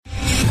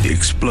The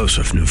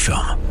explosive new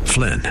film,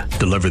 Flynn,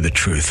 deliver the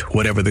truth,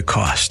 whatever the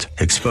cost,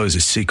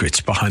 exposes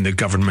secrets behind the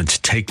government's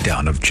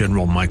takedown of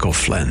General Michael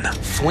Flynn.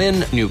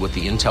 Flynn knew what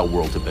the intel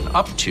world had been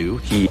up to.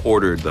 He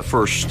ordered the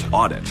first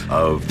audit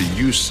of the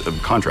use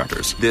of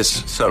contractors.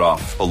 This set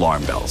off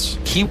alarm bells.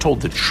 He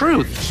told the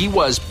truth. He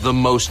was the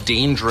most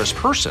dangerous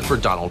person for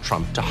Donald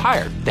Trump to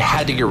hire. They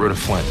had to get rid of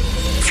Flynn.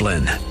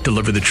 Flynn,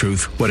 deliver the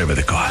truth, whatever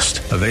the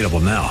cost. Available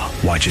now.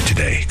 Watch it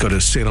today. Go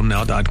to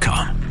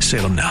salemnow.com.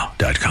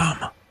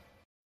 salemnow.com.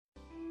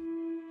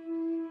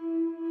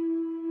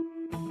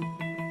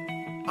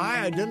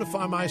 I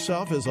identify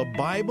myself as a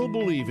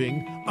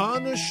Bible-believing,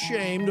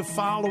 unashamed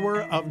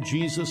follower of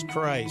Jesus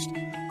Christ.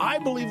 I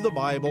believe the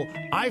Bible,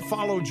 I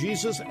follow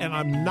Jesus, and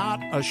I'm not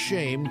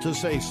ashamed to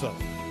say so.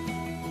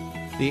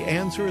 The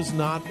answer is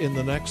not in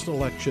the next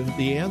election.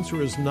 The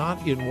answer is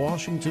not in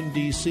Washington,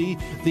 D.C.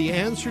 The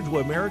answer to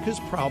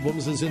America's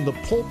problems is in the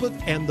pulpit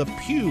and the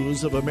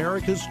pews of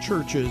America's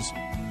churches.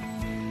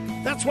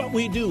 That's what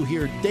we do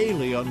here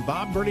daily on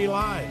Bob Burney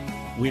Live.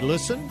 We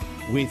listen,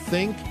 we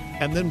think,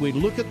 and then we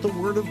look at the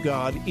Word of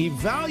God,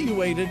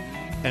 evaluate it,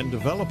 and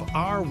develop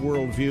our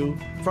worldview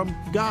from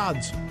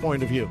God's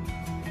point of view.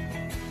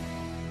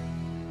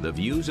 The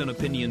views and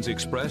opinions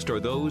expressed are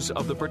those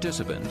of the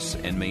participants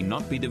and may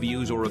not be the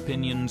views or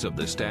opinions of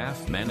the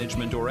staff,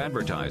 management, or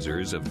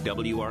advertisers of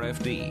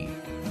WRFD.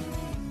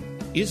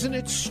 Isn't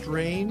it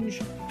strange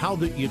how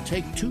that you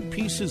take two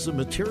pieces of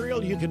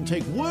material? You can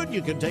take wood,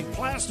 you can take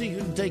plastic, you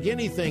can take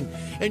anything,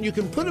 and you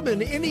can put them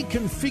in any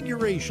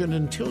configuration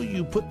until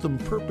you put them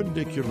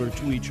perpendicular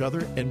to each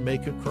other and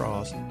make a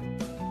cross.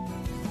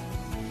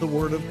 The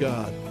Word of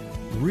God.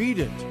 Read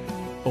it.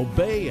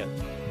 Obey it.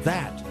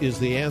 That is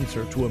the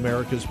answer to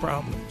America's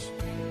problems.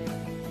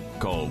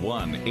 Call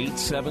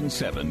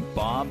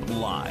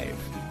 1-877-BOB-LIVE.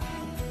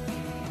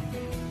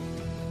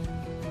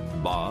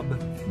 Bob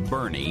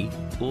Burney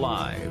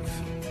Live.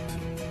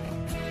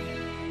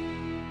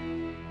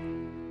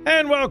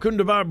 And welcome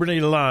to Bob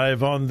Burney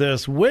Live on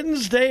this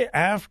Wednesday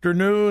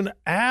afternoon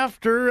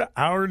after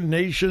our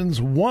nation's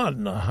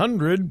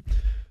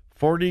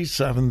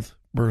 147th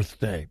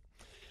birthday.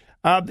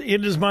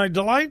 It is my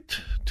delight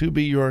to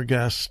be your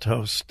guest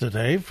host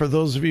today. For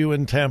those of you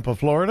in Tampa,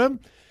 Florida,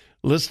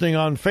 listening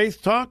on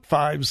Faith Talk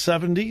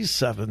 570,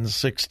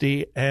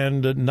 760,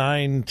 and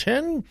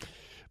 910.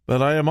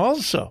 But I am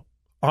also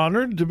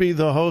honored to be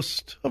the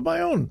host of my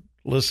own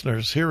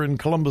listeners here in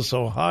Columbus,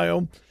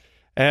 Ohio,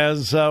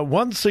 as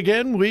once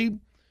again we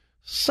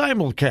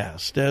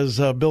simulcast as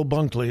Bill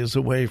Bunkley is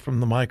away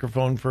from the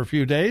microphone for a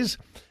few days.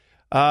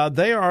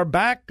 They are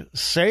back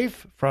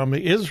safe from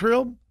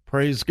Israel.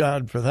 Praise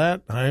God for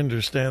that. I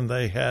understand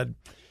they had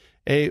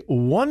a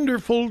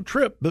wonderful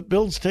trip, but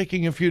Bill's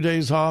taking a few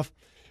days off,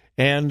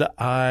 and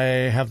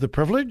I have the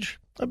privilege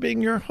of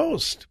being your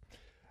host.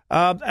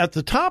 At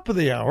the top of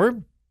the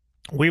hour,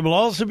 we will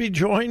also be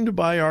joined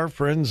by our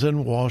friends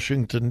in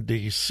Washington,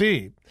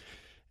 D.C.,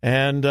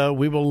 and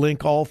we will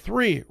link all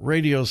three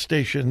radio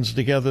stations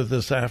together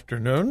this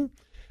afternoon,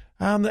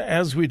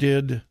 as we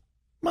did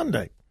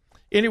Monday.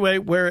 Anyway,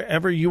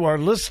 wherever you are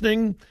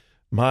listening,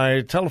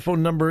 my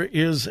telephone number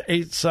is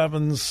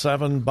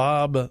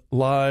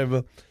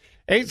 877-BOB-LIVE,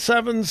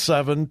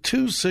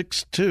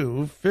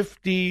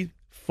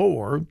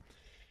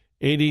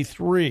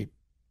 877-262-5483.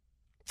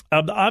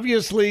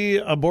 Obviously,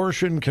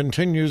 abortion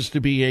continues to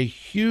be a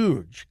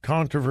huge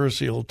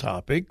controversial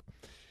topic,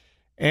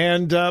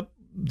 and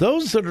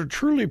those that are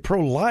truly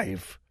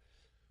pro-life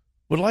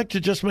would like to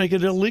just make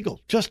it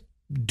illegal, just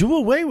do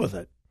away with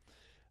it.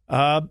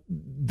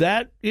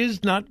 That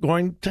is not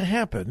going to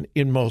happen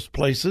in most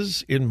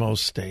places, in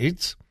most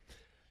states.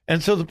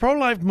 And so the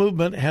pro-life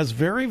movement has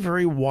very,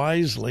 very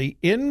wisely,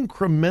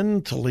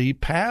 incrementally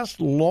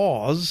passed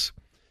laws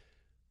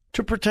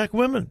to protect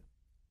women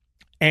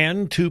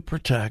and to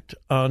protect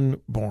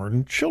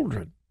unborn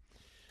children.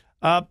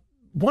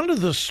 One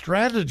of the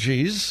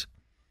strategies,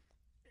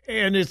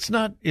 and it's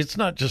not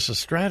just a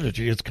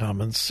strategy, it's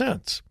common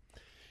sense,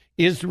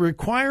 is to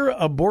require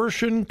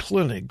abortion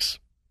clinics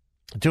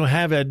to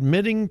have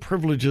admitting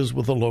privileges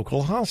with a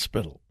local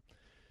hospital.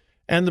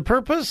 And the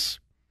purpose?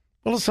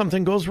 Well, if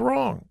something goes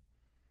wrong.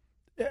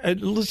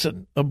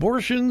 Listen,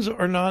 abortions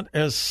are not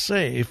as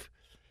safe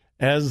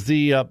as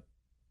the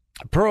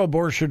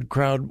pro-abortion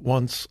crowd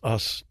wants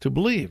us to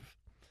believe.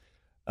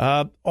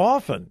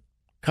 Often,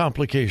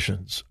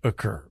 complications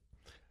occur.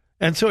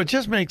 And so it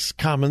just makes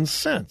common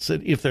sense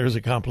that if there's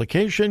a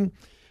complication,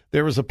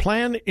 there is a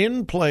plan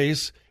in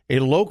place, a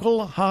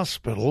local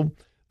hospital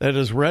that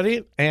is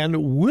ready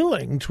and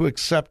willing to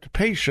accept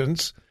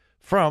patients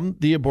from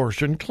the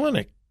abortion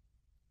clinic.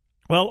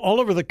 Well, all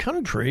over the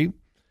country,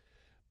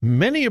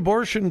 many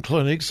abortion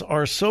clinics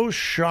are so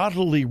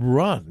shoddily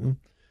run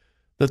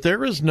that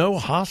there is no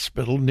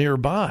hospital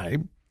nearby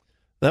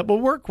that will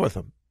work with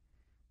them.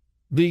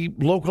 The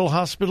local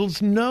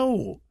hospitals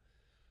know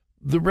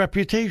the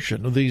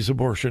reputation of these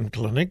abortion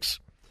clinics,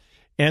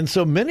 and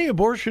so many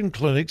abortion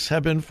clinics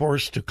have been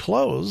forced to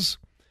close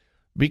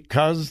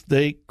because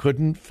they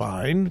couldn't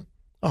find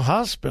a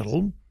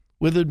hospital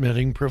with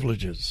admitting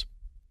privileges.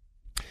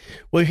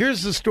 Well,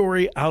 here's the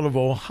story out of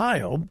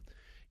Ohio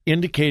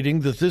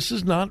indicating that this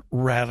is not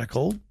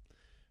radical.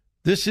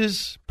 This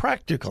is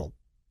practical.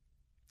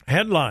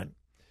 Headline: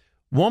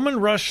 Woman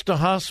rushed to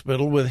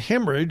hospital with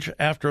hemorrhage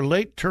after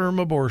late-term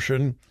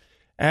abortion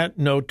at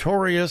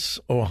notorious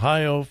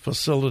Ohio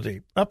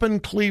facility. Up in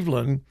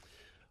Cleveland,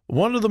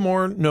 one of the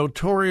more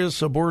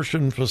notorious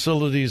abortion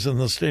facilities in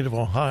the state of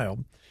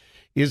Ohio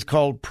is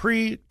called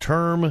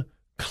Preterm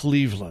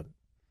Cleveland.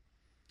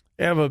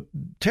 They have a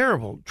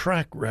terrible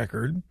track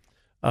record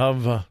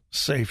of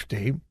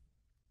safety.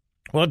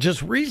 Well,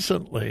 just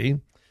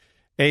recently,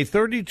 a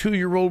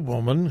 32-year-old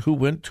woman who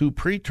went to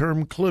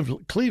Preterm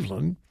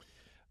Cleveland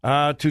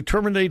to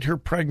terminate her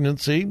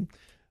pregnancy,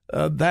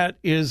 that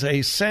is a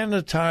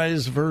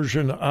sanitized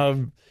version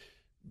of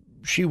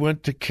she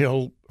went to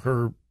kill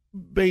her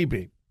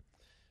baby.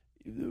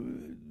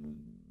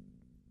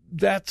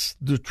 That's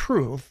the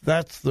truth.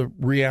 That's the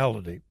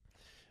reality.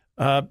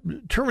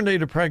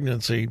 Terminate a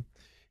pregnancy,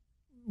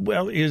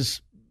 well,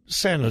 is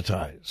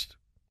sanitized,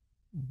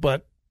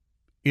 but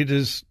it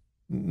is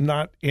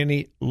not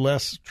any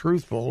less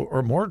truthful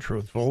or more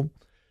truthful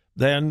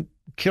than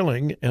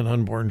killing an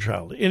unborn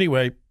child.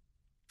 Anyway,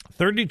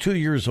 32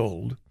 years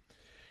old,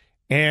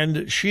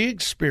 and she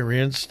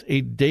experienced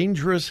a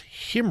dangerous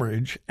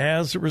hemorrhage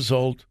as a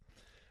result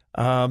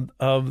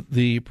of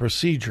the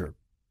procedure.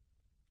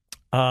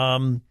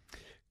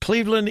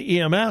 Cleveland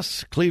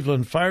EMS,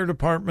 Cleveland Fire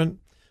Department,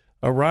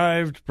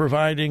 arrived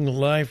providing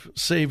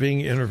life-saving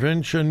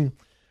intervention,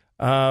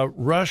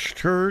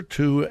 rushed her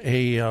to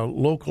a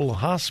local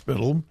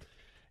hospital,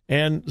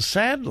 and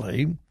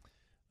sadly,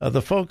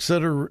 the folks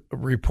that are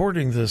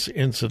reporting this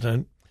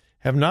incident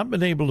have not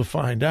been able to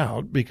find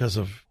out because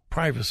of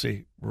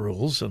privacy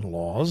rules and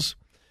laws.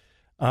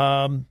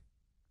 They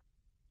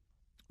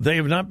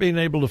have not been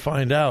able to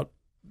find out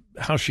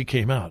how she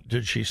came out.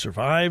 Did she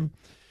survive?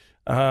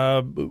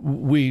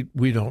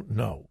 We don't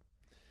know.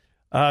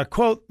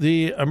 Quote,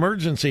 the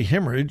emergency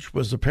hemorrhage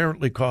was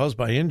apparently caused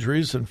by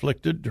injuries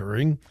inflicted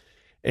during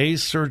a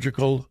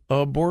surgical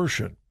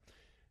abortion.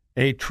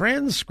 A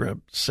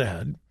transcript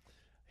said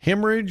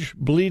hemorrhage,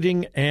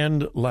 bleeding,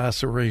 and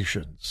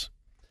lacerations.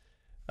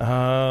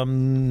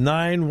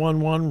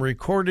 911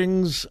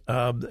 recordings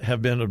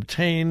have been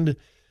obtained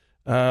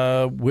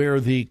where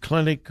the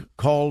clinic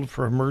called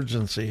for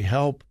emergency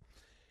help.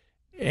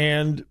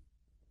 And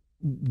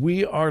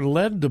we are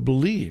led to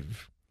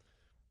believe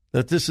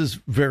that this is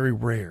very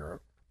rare.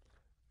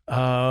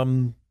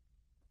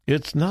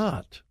 It's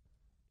not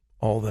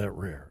all that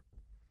rare.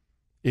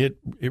 It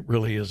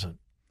really isn't.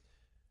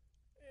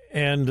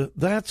 And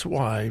that's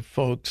why,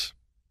 folks,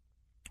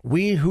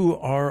 we who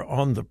are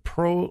on the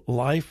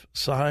pro-life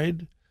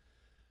side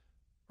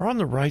are on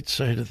the right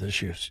side of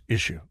this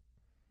issue.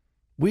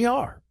 We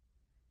are.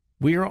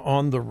 We are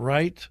on the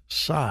right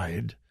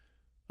side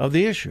of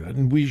the issue,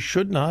 and we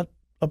should not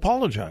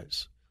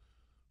apologize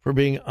for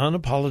being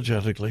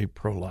unapologetically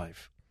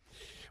pro-life.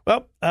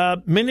 Well,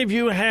 many of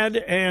you had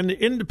an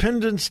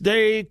Independence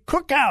Day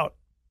cookout.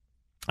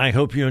 I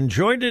hope you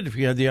enjoyed it. If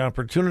you had the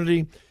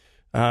opportunity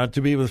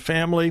to be with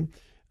family,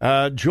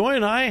 Joy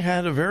and I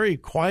had a very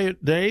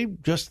quiet day,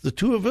 just the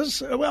two of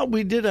us. Well,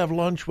 we did have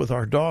lunch with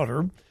our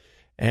daughter,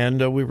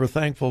 and we were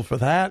thankful for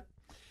that.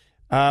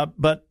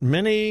 But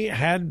many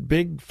had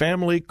big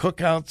family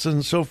cookouts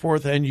and so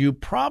forth, and you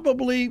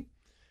probably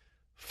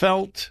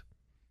felt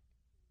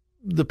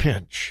the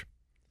pinch.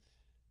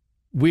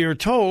 We are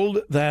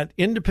told that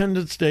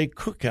Independence Day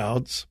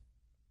cookouts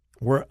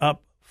were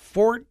up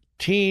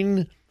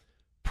 14%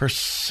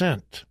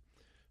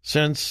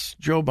 since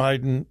Joe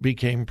Biden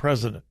became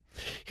president.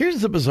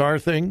 Here's the bizarre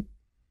thing.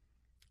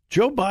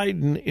 Joe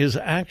Biden is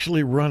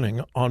actually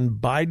running on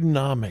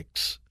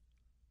Bidenomics.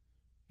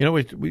 You know,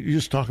 we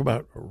just talk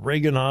about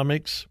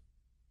Reaganomics.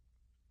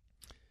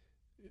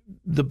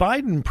 The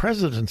Biden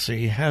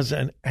presidency has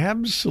an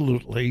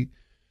absolutely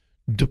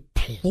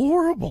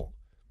deplorable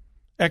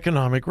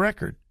economic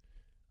record.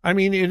 I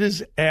mean, it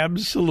is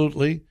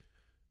absolutely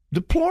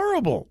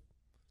deplorable.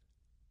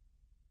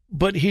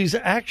 But he's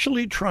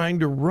actually trying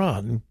to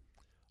run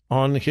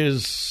on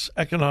his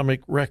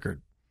economic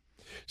record.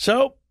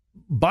 So,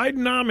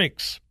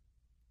 Bidenomics.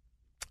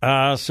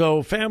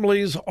 So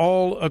families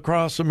all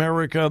across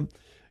America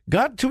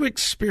got to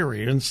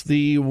experience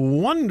the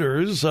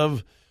wonders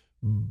of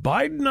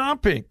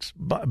Bidenomics.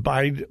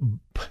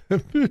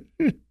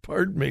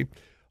 Pardon me.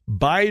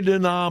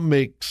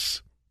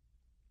 Bidenomics.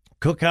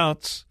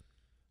 Cookouts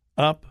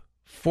up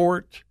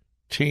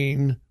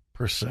 14%.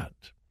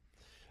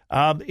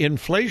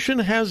 Inflation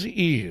has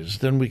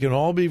eased, and we can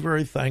all be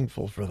very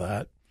thankful for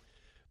that,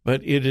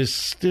 but it is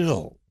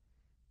still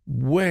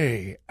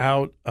way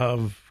out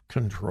of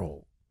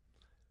control.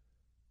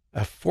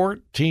 A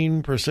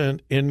 14%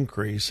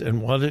 increase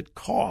in what it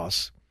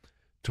costs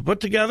to put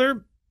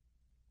together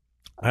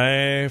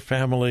a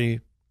family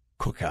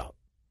cookout.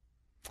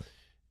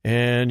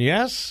 And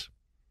yes,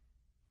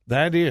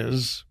 that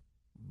is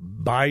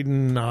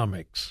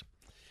Bidenomics.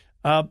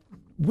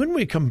 When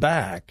we come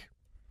back,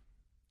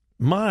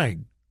 my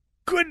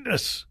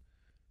goodness,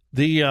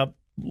 the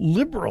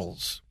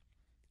liberals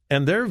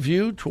and their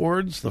view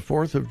towards the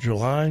 4th of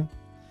July.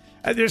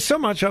 There's so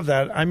much of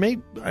that. I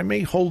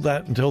may hold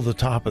that until the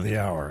top of the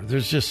hour.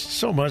 There's just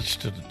so much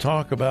to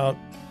talk about.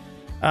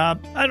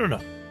 I don't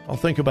know. I'll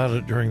think about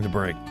it during the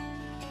break.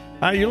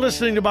 You're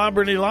listening to Bob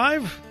Burney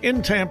Live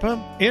in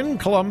Tampa, in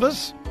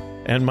Columbus,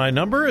 and my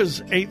number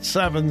is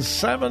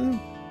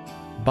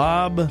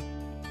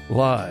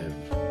 877-BOB-LIVE.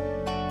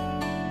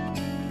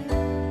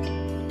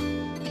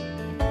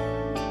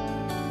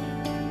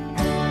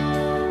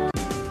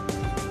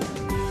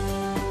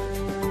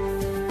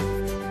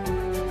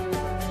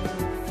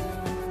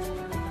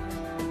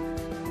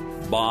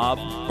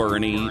 Bob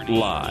Burney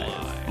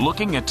Live.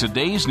 Looking at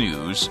today's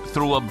news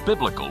through a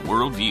biblical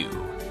worldview.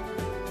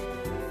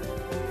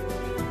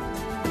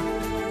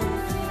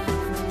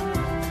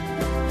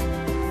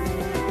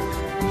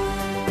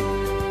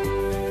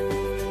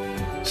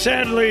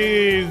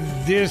 Sadly,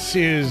 this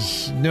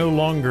is no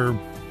longer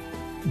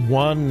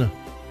one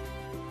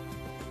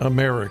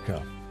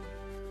America.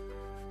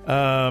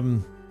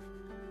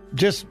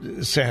 Just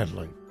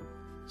sadly,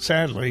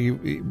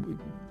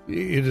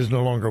 it is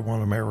no longer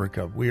one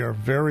America. We are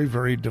very,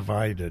 very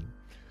divided.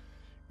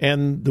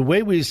 And the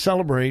way we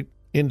celebrate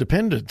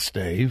Independence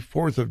Day,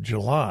 4th of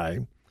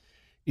July,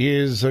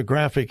 is a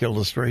graphic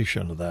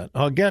illustration of that.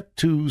 I'll get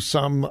to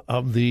some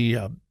of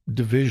the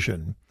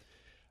division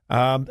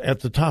at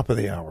the top of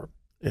the hour.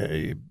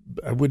 I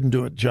wouldn't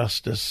do it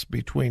justice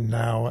between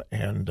now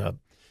and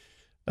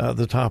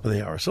the top of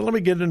the hour. So let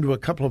me get into a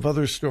couple of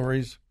other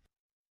stories.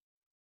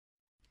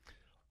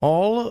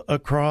 All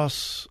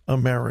across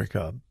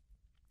America,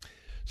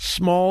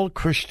 small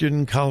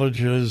Christian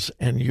colleges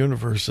and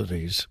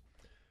universities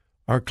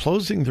are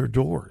closing their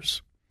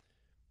doors.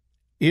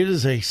 It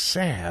is a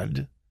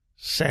sad,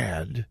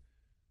 sad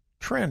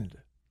trend.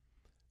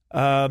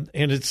 And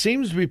it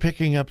seems to be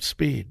picking up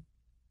speed.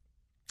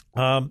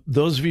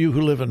 Those of you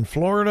who live in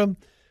Florida,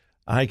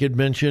 I could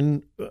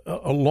mention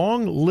a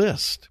long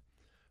list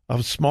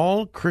of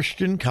small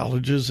Christian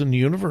colleges and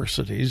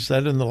universities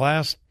that in the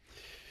last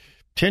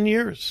 10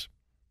 years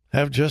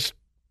have just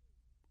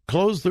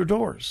closed their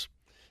doors.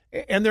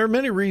 And there are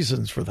many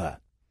reasons for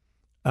that.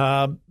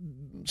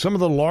 Some of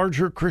the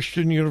larger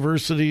Christian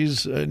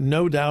universities,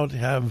 no doubt,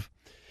 have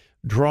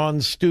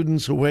drawn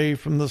students away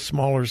from the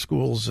smaller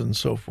schools and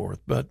so forth.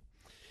 But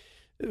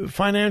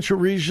financial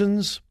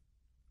reasons,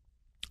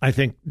 I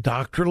think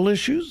doctrinal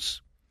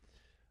issues.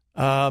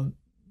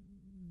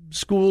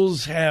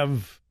 Schools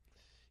have,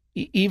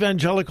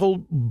 evangelical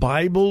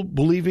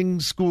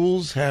Bible-believing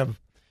schools have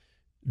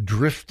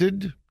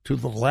drifted to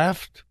the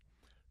left,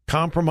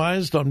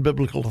 compromised on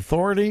biblical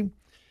authority.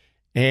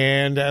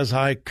 And as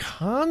I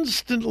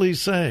constantly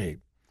say,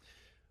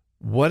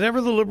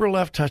 whatever the liberal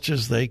left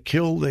touches, they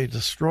kill, they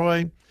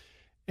destroy.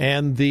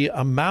 And the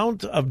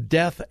amount of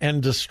death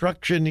and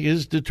destruction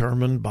is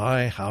determined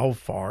by how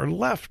far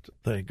left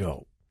they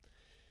go.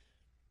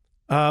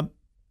 Now,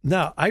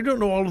 I don't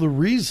know all of the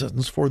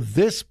reasons for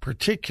this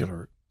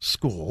particular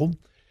school,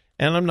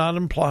 and I'm not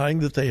implying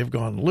that they have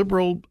gone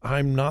liberal.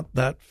 I'm not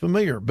that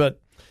familiar. But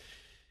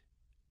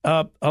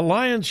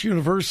Alliance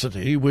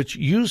University, which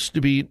used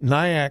to be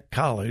Nyack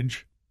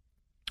College,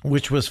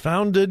 which was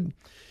founded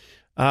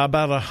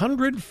about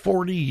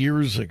 140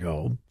 years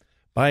ago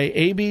by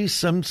A.B.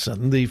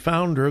 Simpson, the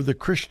founder of the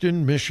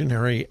Christian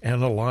Missionary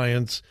and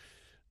Alliance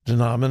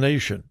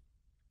denomination.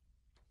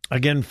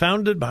 Again,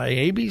 founded by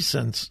A.B.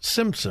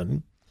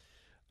 Simpson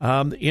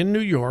in New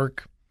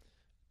York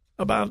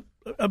about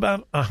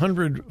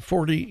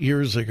 140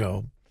 years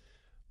ago.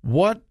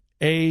 What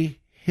a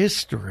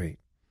history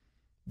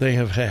they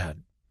have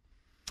had.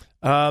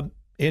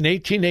 In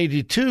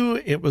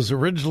 1882, it was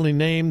originally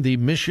named the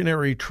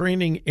Missionary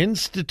Training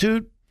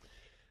Institute.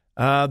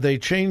 They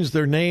changed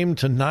their name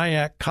to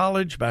Nyack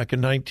College back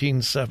in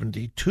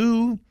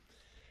 1972.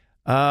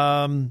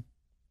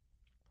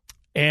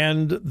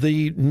 And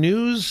the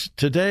news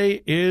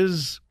today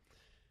is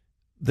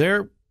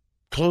they're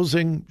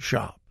closing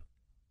shop.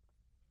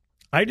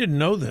 I didn't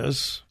know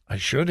this. I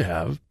should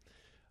have.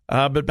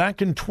 But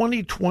back in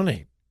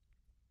 2020,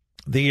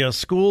 the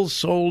school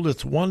sold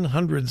its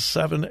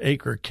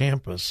 107-acre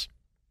campus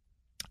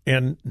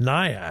in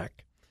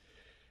Nyack,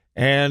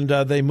 and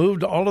they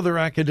moved all of their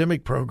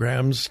academic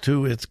programs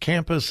to its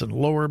campus in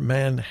Lower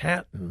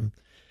Manhattan,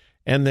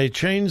 and they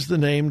changed the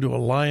name to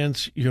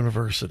Alliance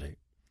University.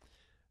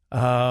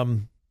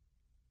 I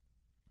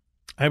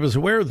was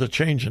aware of the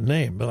change in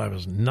name, but I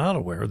was not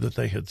aware that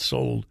they had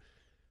sold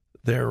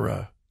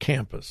their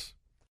campus.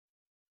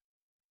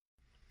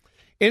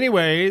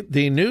 Anyway,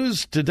 the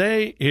news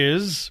today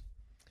is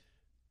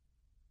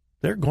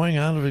they're going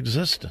out of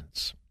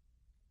existence.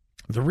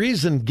 The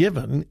reason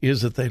given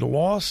is that they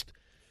lost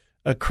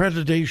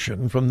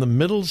accreditation from the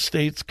Middle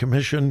States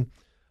Commission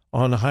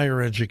on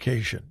Higher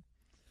Education.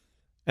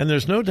 And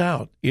there's no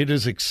doubt it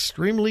is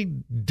extremely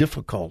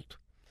difficult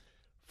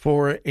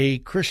for a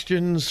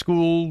Christian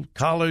school,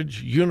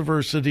 college,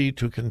 university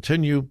to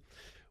continue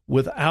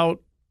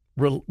without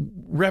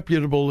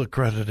reputable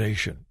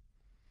accreditation.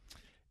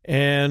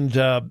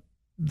 And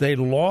they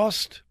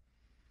lost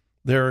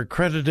their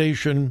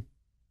accreditation.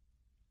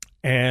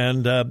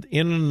 And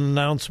in an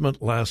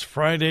announcement last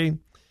Friday,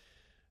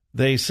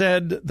 they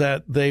said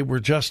that they were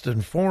just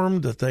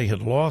informed that they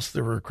had lost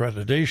their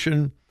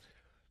accreditation.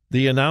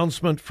 The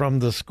announcement from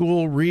the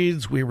school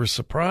reads, "We were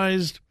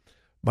surprised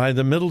by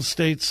the Middle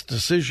States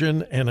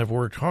decision and have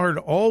worked hard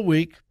all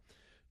week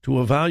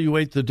to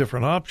evaluate the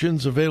different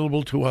options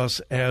available to us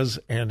as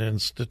an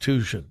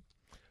institution."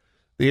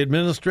 The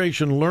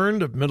administration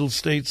learned of Middle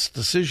States'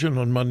 decision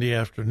on Monday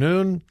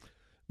afternoon.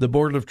 The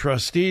Board of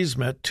Trustees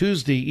met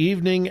Tuesday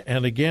evening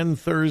and again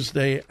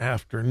Thursday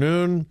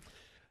afternoon.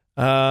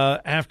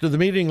 After the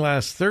meeting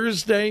last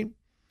Thursday,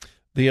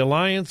 the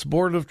Alliance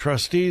Board of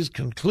Trustees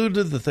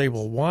concluded that they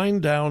will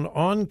wind down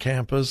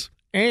on-campus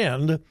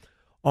and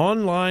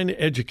online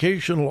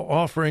educational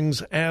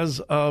offerings as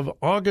of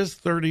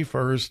August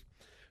 31st,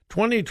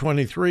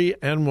 2023,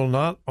 and will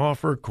not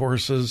offer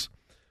courses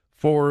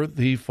for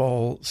the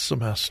fall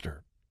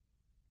semester.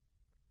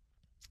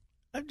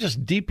 I'm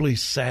just deeply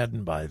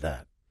saddened by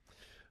that.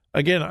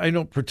 Again, I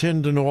don't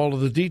pretend to know all of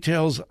the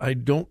details. I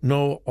don't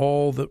know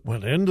all that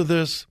went into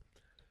this.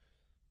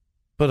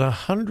 But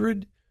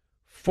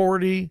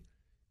 140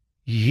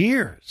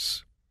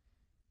 years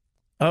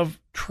of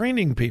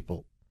training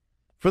people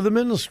for the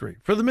ministry,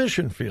 for the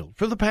mission field,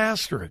 for the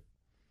pastorate.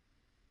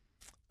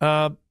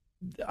 I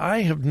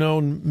have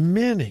known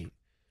many,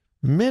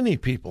 many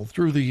people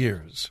through the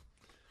years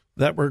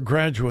that were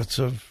graduates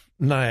of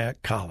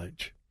Nyack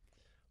College.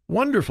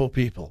 Wonderful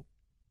people.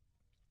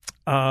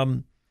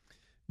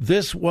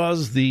 This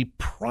was the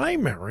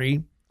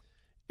primary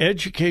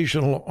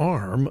educational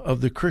arm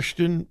of the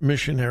Christian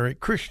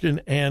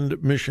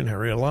and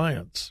Missionary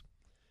Alliance.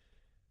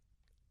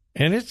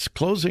 And it's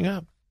closing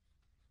up,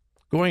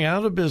 going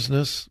out of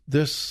business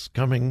this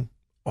coming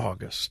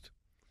August.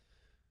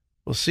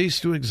 Will cease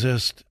to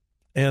exist,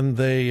 and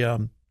they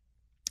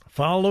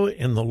follow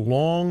in the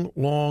long,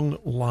 long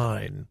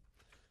line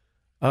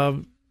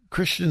of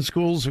Christian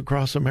schools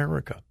across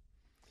America.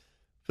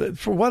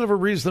 For whatever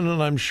reason,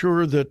 and I'm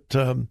sure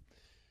that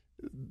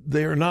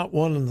they are not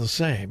one and the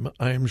same.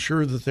 I am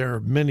sure that there are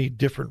many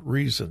different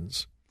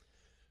reasons,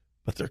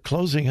 but they're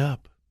closing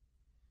up.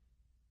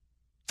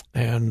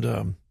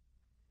 And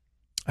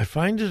I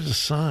find it a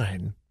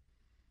sign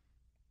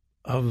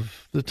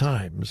of the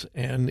times,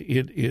 and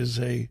it is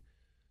a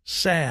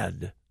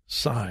sad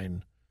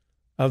sign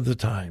of the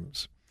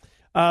times.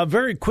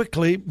 Very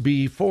quickly,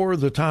 before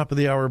the top of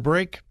the hour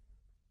break,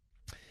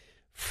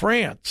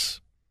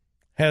 France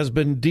has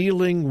been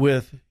dealing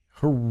with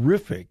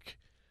horrific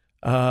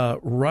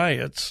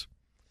riots.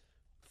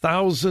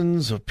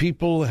 Thousands of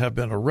people have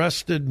been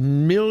arrested,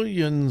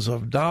 millions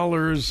of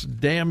dollars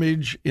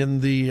damage in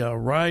the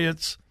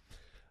riots.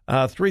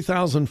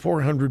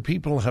 3,400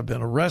 people have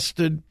been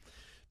arrested,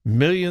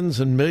 millions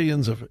and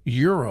millions of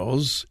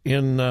euros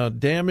in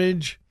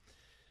damage.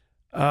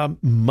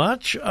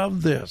 Much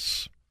of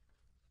this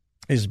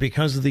is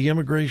because of the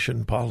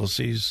immigration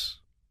policies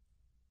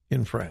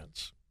in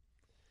France.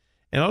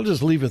 And I'll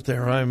just leave it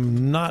there.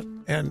 I'm not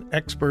an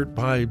expert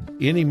by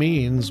any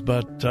means,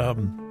 but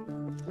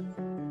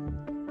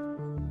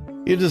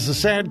it is a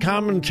sad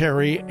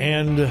commentary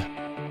and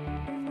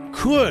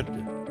could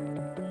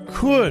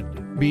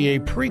be a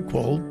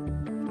prequel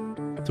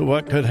to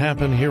what could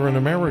happen here in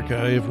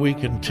America if we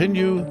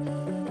continue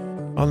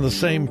on the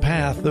same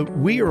path that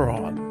we are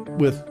on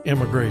with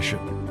immigration.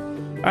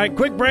 All right,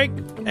 quick break,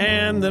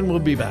 and then we'll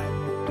be back.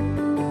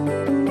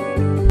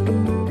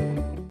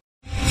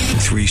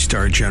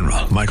 3-star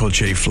General Michael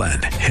J.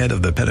 Flynn, head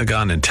of the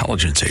Pentagon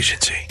Intelligence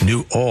Agency,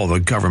 knew all the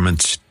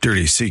government's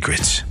dirty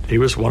secrets. He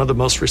was one of the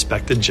most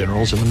respected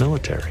generals in the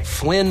military.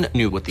 Flynn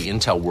knew what the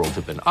intel world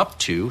had been up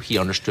to. He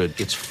understood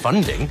its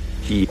funding.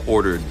 He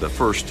ordered the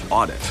first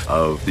audit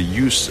of the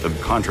use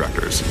of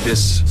contractors.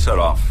 This set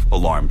off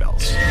alarm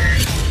bells.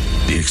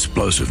 The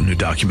explosive new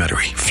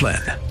documentary,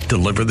 Flynn,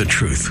 Deliver the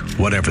Truth,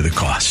 Whatever the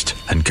Cost,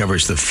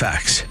 uncovers the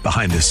facts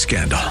behind this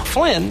scandal.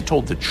 Flynn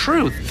told the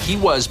truth. He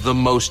was the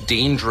most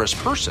dangerous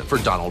person for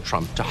Donald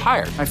Trump to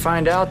hire. I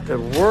find out the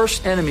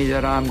worst enemy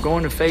that I'm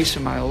going to face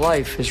in my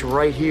life is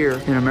right here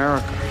in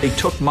America. They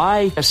took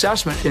my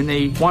assessment and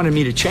they wanted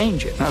me to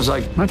change it. And I was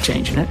like, I'm not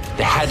changing it.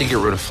 They had to get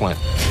rid of Flynn.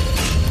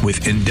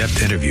 With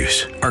in-depth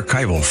interviews,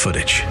 archival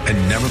footage,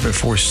 and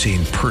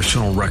never-before-seen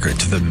personal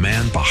records of the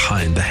man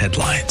behind the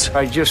headlines.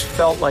 I just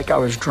felt like I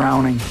was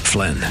drowning.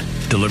 Flynn,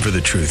 Deliver the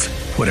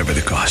Truth, Whatever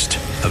the Cost.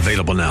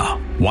 Available now.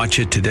 Watch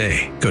it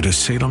today. Go to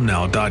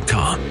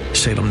salemnow.com.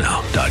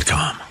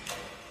 salemnow.com.